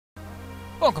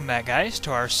Welcome back, guys, to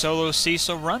our solo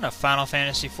Cecil run of Final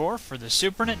Fantasy IV for the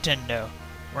Super Nintendo.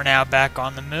 We're now back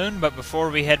on the moon, but before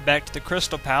we head back to the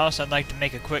Crystal Palace, I'd like to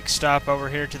make a quick stop over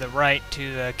here to the right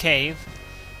to a cave.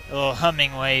 A little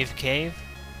Hummingway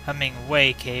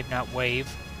cave, not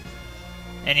wave.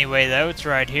 Anyway, though, it's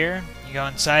right here. You go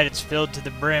inside, it's filled to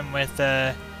the brim with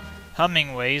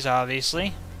Hummingways,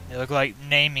 obviously. They look like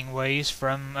naming ways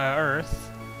from Earth.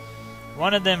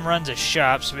 One of them runs a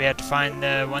shop, so we have to find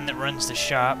the one that runs the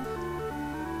shop.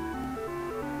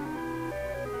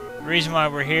 The reason why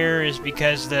we're here is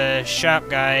because the shop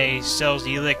guy sells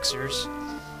elixirs.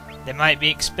 They might be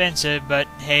expensive, but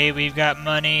hey, we've got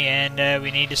money and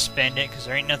we need to spend it because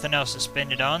there ain't nothing else to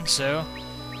spend it on, so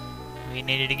we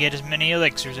needed to get as many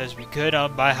elixirs as we could. I'll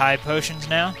buy high potions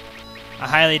now. I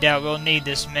highly doubt we'll need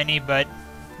this many, but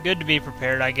good to be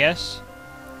prepared, I guess.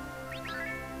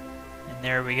 And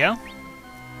there we go.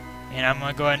 And I'm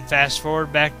going to go ahead and fast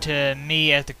forward back to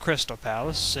me at the Crystal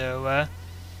Palace, so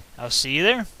I'll see you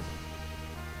there.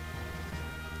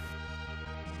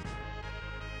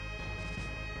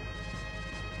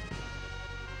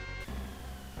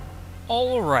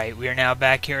 Alright, we are now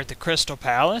back here at the Crystal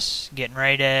Palace, getting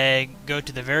ready to go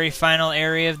to the very final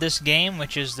area of this game,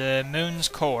 which is the moon's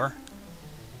core.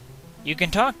 You can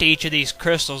talk to each of these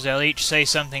crystals, they'll each say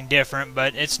something different,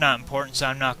 but it's not important, so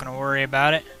I'm not going to worry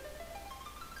about it.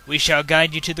 We shall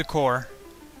guide you to the core.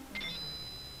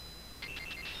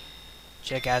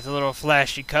 Check out the little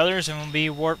flashy colors and we'll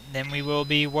be warped, then we will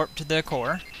be warped to the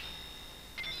core.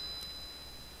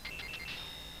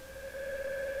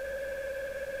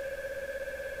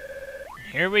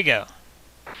 Here we go.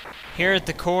 Here at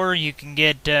the core you can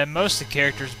get most of the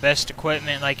characters' best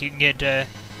equipment, like you can get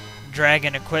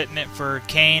dragon equipment for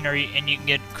Cain, and you can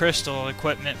get crystal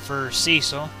equipment for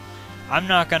Cecil. I'm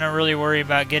not going to really worry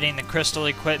about getting the crystal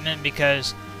equipment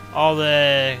because all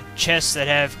the chests that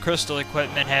have crystal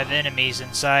equipment have enemies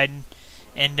inside,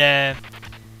 and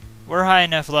we're high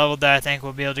enough level that I think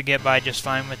we'll be able to get by just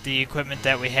fine with the equipment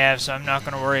that we have, so I'm not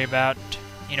going to worry about,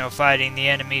 you know, fighting the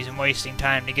enemies and wasting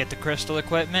time to get the crystal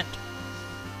equipment.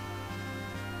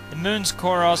 The moon's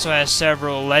core also has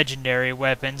several legendary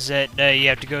weapons that you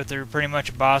have to go through pretty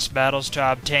much boss battles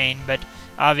to obtain, but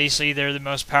obviously they're the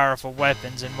most powerful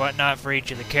weapons and whatnot for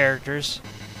each of the characters,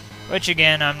 which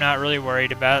again I'm not really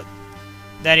worried about.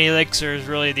 That elixir is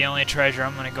really the only treasure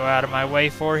I'm going to go out of my way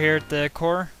for here at the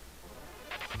core.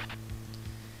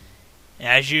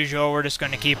 As usual, we're just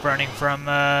going to keep running from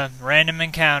random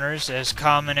encounters, as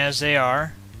common as they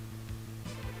are.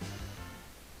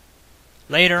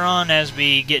 Later on, as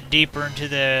we get deeper into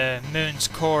the moon's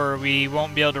core, we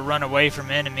won't be able to run away from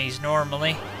enemies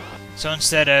normally. So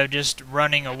instead of just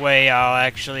running away, I'll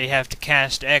actually have to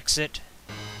cast exit.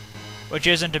 Which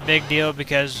isn't a big deal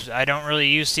because I don't really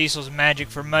use Cecil's magic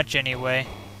for much anyway.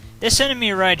 This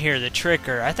enemy right here, the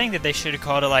Tricker, I think that they should have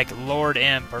called it like Lord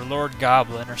Imp or Lord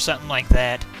Goblin or something like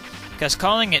that. Because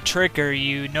calling it Tricker,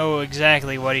 you know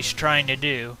exactly what he's trying to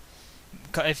do.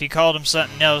 If you called him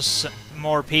something else,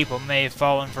 more people may have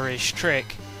fallen for his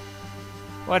trick.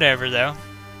 Whatever though.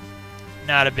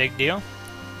 Not a big deal.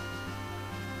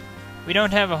 We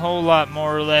don't have a whole lot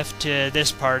more left to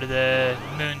this part of the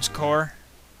moon's core.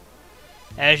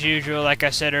 As usual, like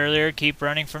I said earlier, keep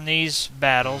running from these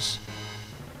battles.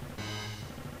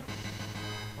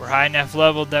 We're high enough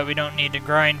leveled that we don't need to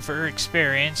grind for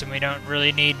experience, and we don't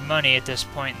really need money at this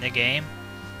point in the game.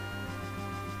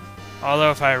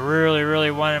 Although if I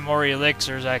really wanted more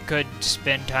elixirs, I could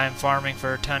spend time farming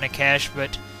for a ton of cash,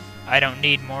 but I don't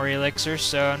need more elixirs,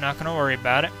 so I'm not going to worry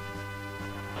about it.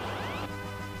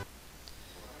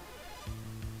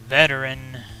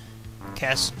 Veteran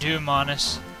casts Doom on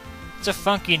us. It's a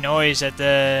funky noise that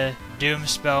the Doom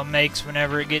spell makes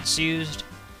whenever it gets used.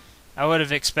 I would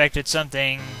have expected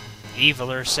something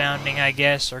eviler sounding, I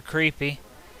guess, or creepy.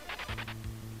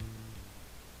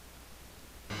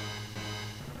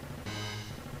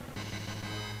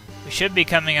 We should be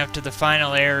coming up to the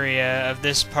final area of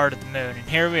this part of the moon, and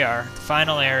here we are, the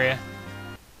final area.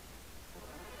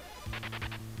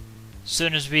 As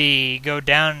soon as we go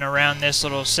down and around this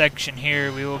little section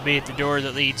here, we will be at the door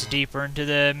that leads deeper into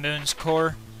the moon's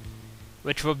core,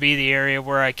 which will be the area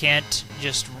where I can't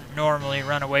just normally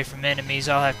run away from enemies.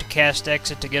 I'll have to cast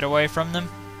exit to get away from them,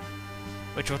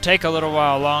 which will take a little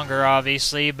while longer,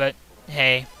 obviously, but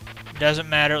hey, doesn't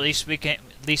matter. At least we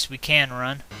can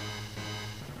run.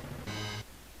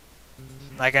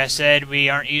 Like I said, we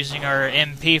aren't using our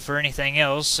MP for anything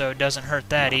else, so it doesn't hurt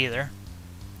that either.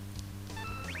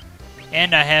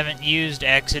 And I haven't used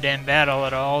exit in battle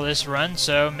at all this run,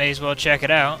 so may as well check it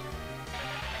out.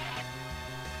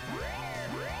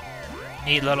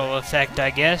 Neat little effect, I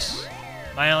guess.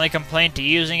 My only complaint to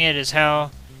using it is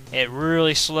how it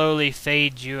really slowly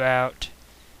fades you out.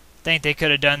 I think they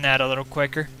could have done that a little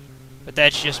quicker, but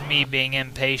that's just me being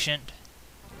impatient.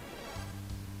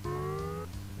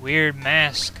 Weird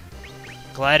mask.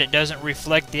 Glad it doesn't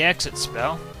reflect the exit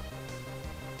spell.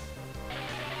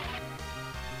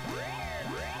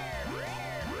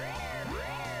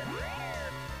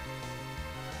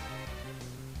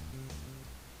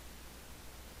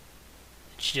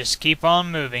 Let's just keep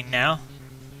on moving now.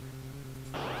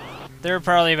 There are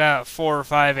probably about 4 or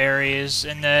 5 areas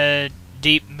in the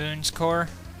deep moon's core.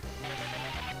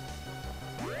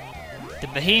 The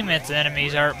behemoth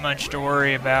enemies aren't much to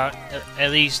worry about,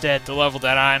 at least at the level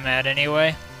that I'm at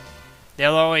anyway.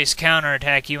 They'll always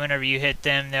counterattack you whenever you hit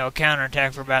them. They'll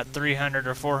counterattack for about 300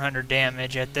 or 400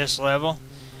 damage at this level,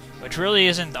 which really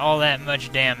isn't all that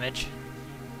much damage.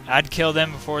 I'd kill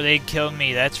them before they'd kill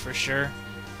me, that's for sure.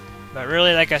 But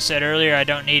really, like I said earlier, I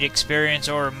don't need experience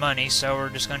or money, so we're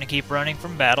just going to keep running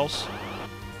from battles.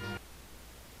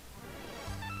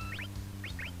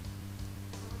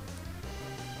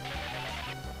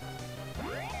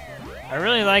 I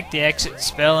really like the exit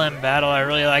spell in battle. I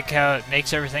really like how it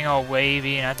makes everything all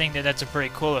wavy, and I think that that's a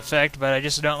pretty cool effect, but I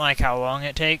just don't like how long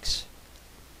it takes.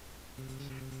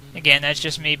 Again, that's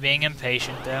just me being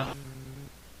impatient, though.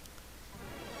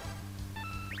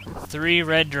 3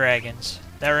 red dragons.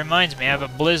 That reminds me, I have a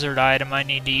blizzard item I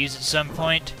need to use at some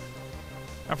point.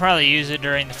 I'll probably use it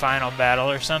during the final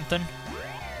battle or something.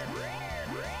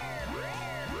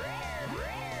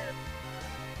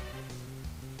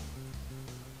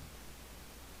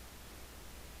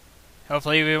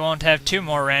 Hopefully we won't have too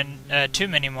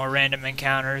many more random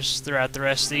encounters throughout the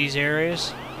rest of these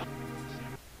areas.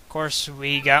 Of course,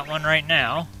 we got one right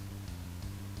now.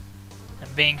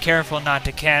 I'm being careful not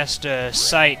to cast a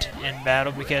sight in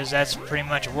battle because that's pretty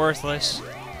much worthless.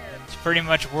 It's pretty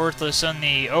much worthless on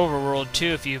the overworld too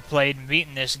if you've played and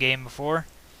beaten this game before.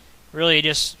 Really, it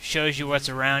just shows you what's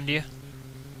around you.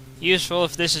 Useful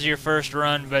if this is your first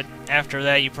run, but after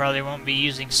that you probably won't be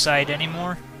using sight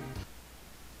anymore.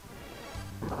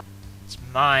 It's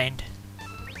mind.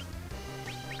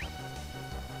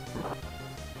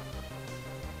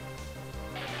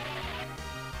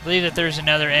 I believe that there's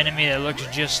another enemy that looks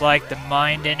just like the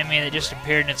mind enemy that just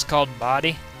appeared, and it's called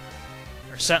Body.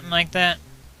 Or something like that.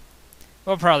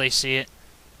 We'll probably see it.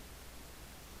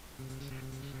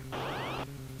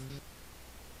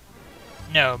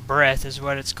 No, Breath is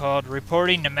what it's called.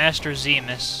 Reporting to Master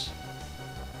Zemus.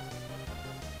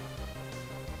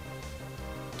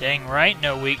 Dang right,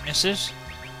 no weaknesses.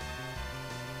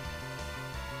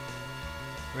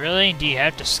 Really? Do you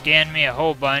have to scan me a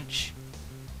whole bunch?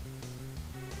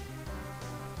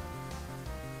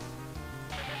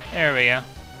 There we go.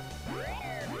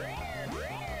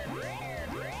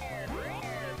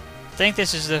 I think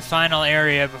this is the final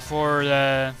area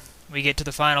before we get to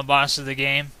the final boss of the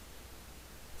game.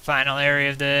 Final area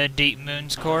of the Deep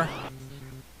Moon's Core.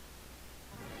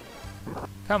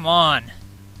 Come on.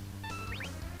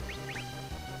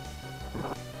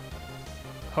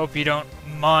 Hope you don't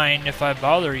mind if I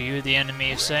bother you, the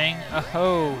enemy is saying.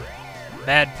 Oh,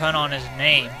 bad pun on his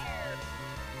name.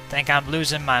 Think I'm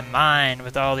losing my mind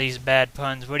with all these bad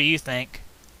puns. What do you think?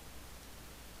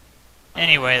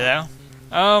 Anyway, though.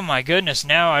 Oh my goodness,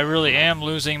 now I really am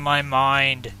losing my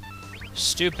mind.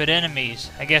 Stupid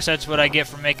enemies. I guess that's what I get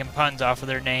for making puns off of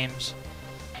their names.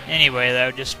 Anyway,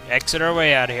 though, just exit our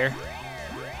way out of here.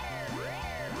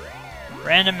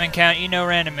 Random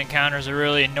encounters are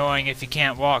really annoying if you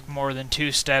can't walk more than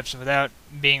 2 steps without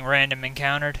being random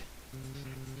encountered.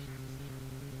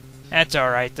 That's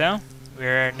alright, though.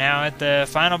 We're now at the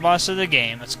final boss of the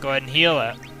game. Let's go ahead and heal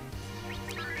up.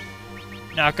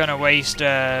 Not gonna waste,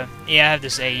 yeah, I have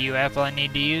this AU apple I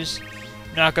need to use.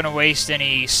 Not gonna waste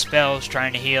any spells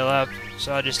trying to heal up,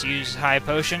 so I'll just use high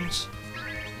potions.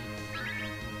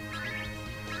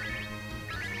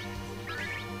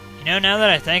 You know, now that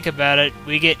I think about it,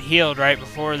 we get healed right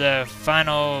before the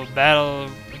final battle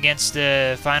against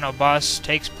the final boss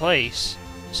takes place.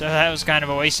 So that was kind of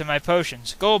a waste of my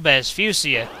potions. Golbez,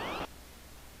 Fuchsia.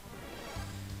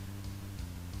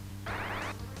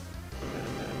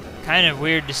 Kind of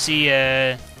weird to see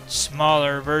a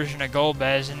smaller version of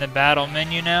Golbez in the battle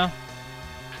menu now.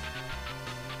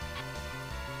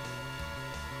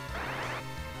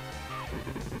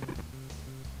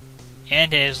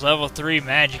 And his level 3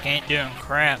 magic ain't doing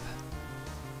crap.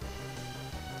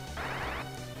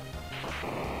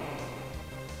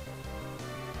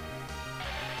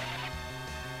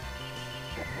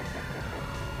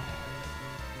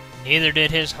 Neither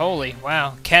did his holy.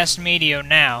 Wow. Cast Meteor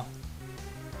now.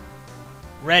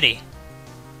 Ready.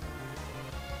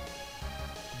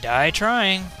 Die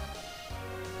trying.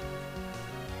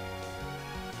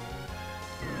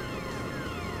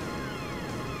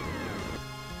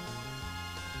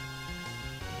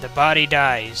 The body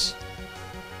dies,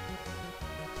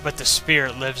 but the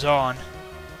spirit lives on.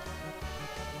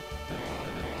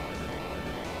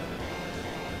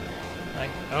 Like,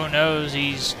 oh no,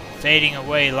 he's fading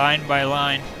away line by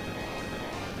line.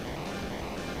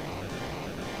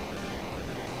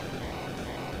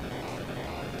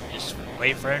 Just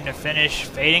wait for him to finish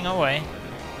fading away.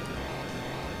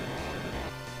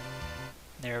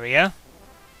 There we go.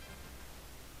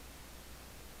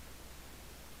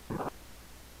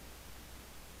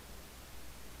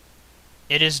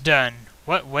 It is done.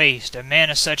 What waste, a man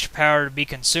of such power to be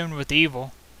consumed with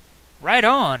evil. Right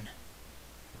on!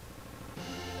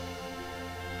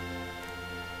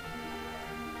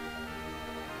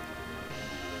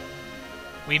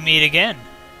 We meet again.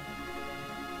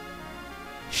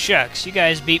 Shucks, you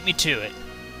guys beat me to it.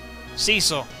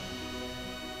 Cecil.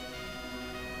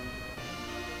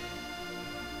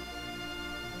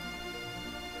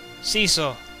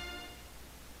 Cecil.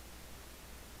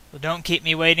 Well, don't keep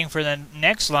me waiting for the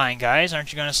next line, guys.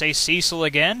 Aren't you going to say Cecil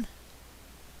again?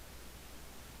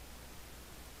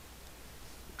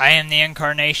 I am the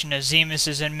incarnation of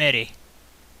Zemus's enmity.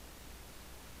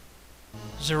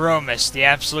 Zeromus, the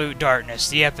absolute darkness,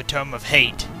 the epitome of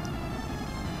hate.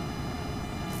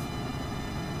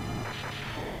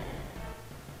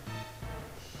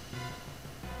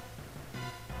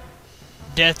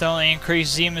 Death only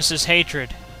increased Zemus's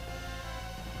hatred.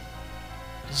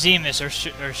 Zemus,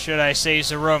 or should I say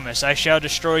Zeromus, I shall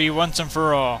destroy you once and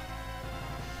for all.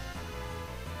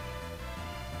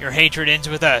 Your hatred ends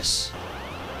with us.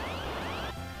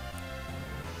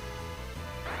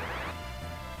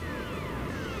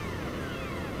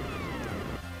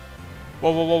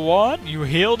 What? You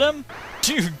healed him?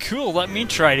 Dude, cool, let me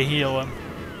try to heal him.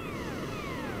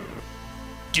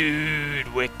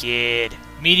 Dude, wicked.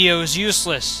 Medio is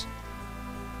useless.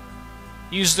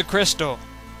 Use the crystal.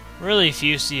 Really,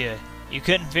 Fusia, you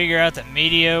couldn't figure out that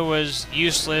Medio was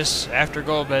useless after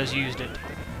Golbez used it.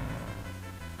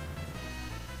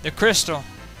 The crystal.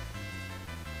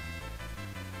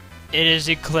 It is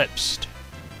eclipsed.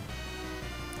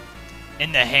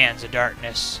 In the hands of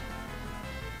darkness.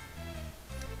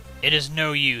 It is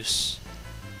no use.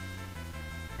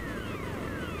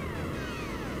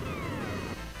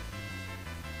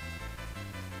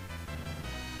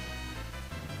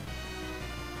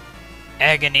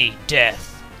 Agony,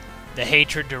 death, the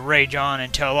hatred to rage on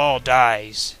until all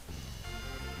dies.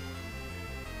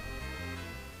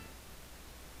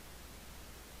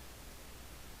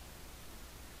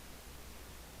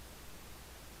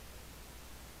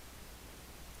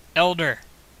 Elder,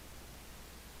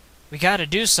 we gotta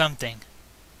do something.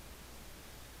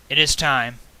 It is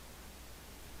time.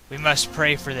 We must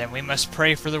pray for them. We must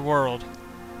pray for the world.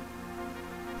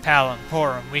 Palom,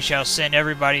 Porum, we shall send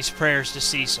everybody's prayers to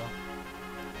Cecil.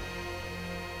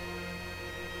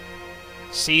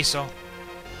 Cecil,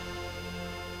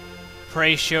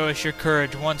 pray show us your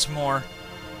courage once more.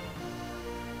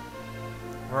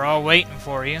 We're all waiting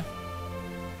for you.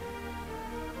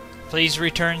 Please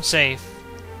return safe.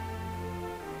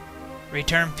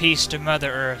 Return peace to Mother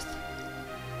Earth.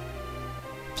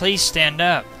 Please stand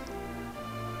up.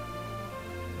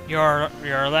 You're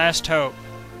our last hope.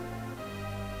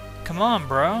 Come on,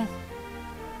 bro.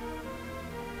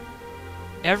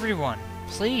 Everyone,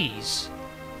 please.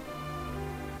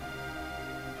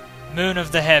 Moon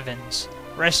of the heavens,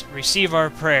 receive our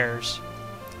prayers.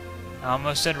 I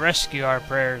almost said rescue our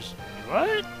prayers.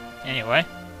 What? Anyway.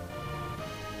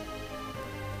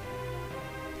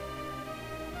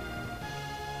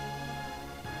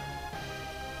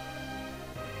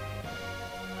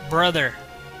 Brother.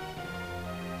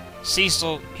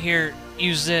 Cecil, here,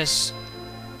 use this.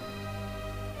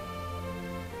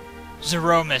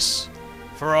 Zeromus,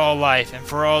 for all life and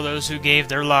for all those who gave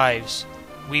their lives.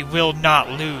 We will not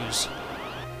lose.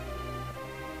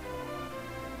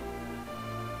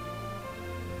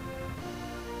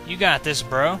 You got this,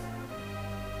 bro.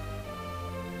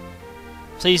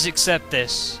 Please accept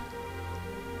this.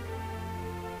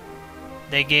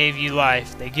 They gave you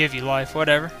life. They give you life,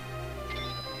 whatever.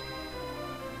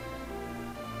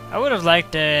 I would have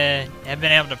liked to have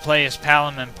been able to play as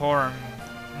Palom and Porum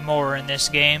more in this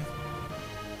game.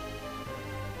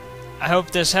 I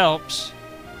hope this helps.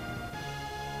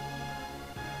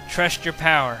 Trust your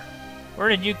power. Where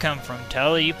did you come from,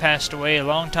 Tully? You passed away a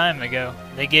long time ago.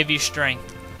 They give you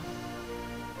strength.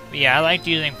 But yeah, I liked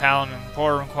using Palom and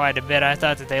Porum quite a bit. I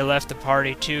thought that they left the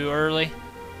party too early.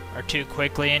 Or too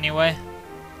quickly, anyway.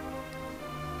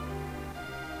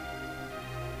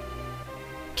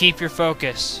 keep your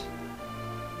focus.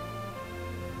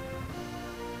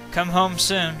 Come home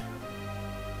soon.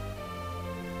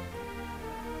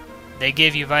 They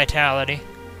give you vitality.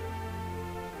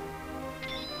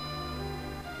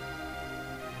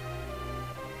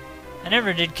 I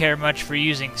never did care much for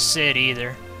using Sid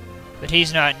either, but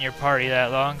he's not in your party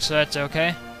that long, so that's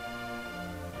okay.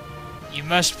 You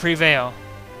must prevail.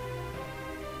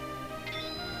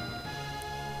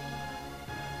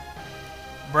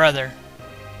 Brother,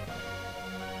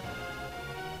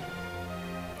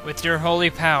 with your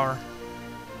holy power,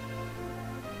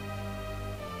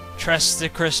 trust the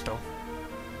crystal.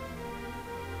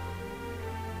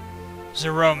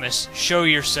 Zeromus, show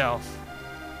yourself.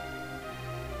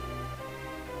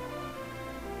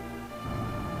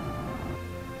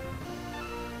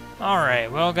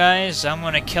 Alright, well guys, I'm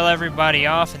going to kill everybody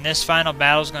off, and this final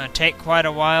battle is going to take quite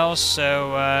a while,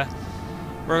 so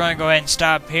we're going to go ahead and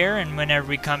stop here, and whenever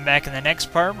we come back in the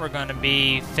next part, we're going to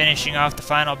be finishing off the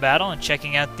final battle and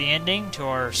checking out the ending to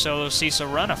our solo Cecil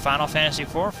run of Final Fantasy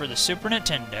IV for the Super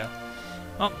Nintendo.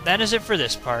 Well, that is it for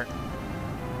this part.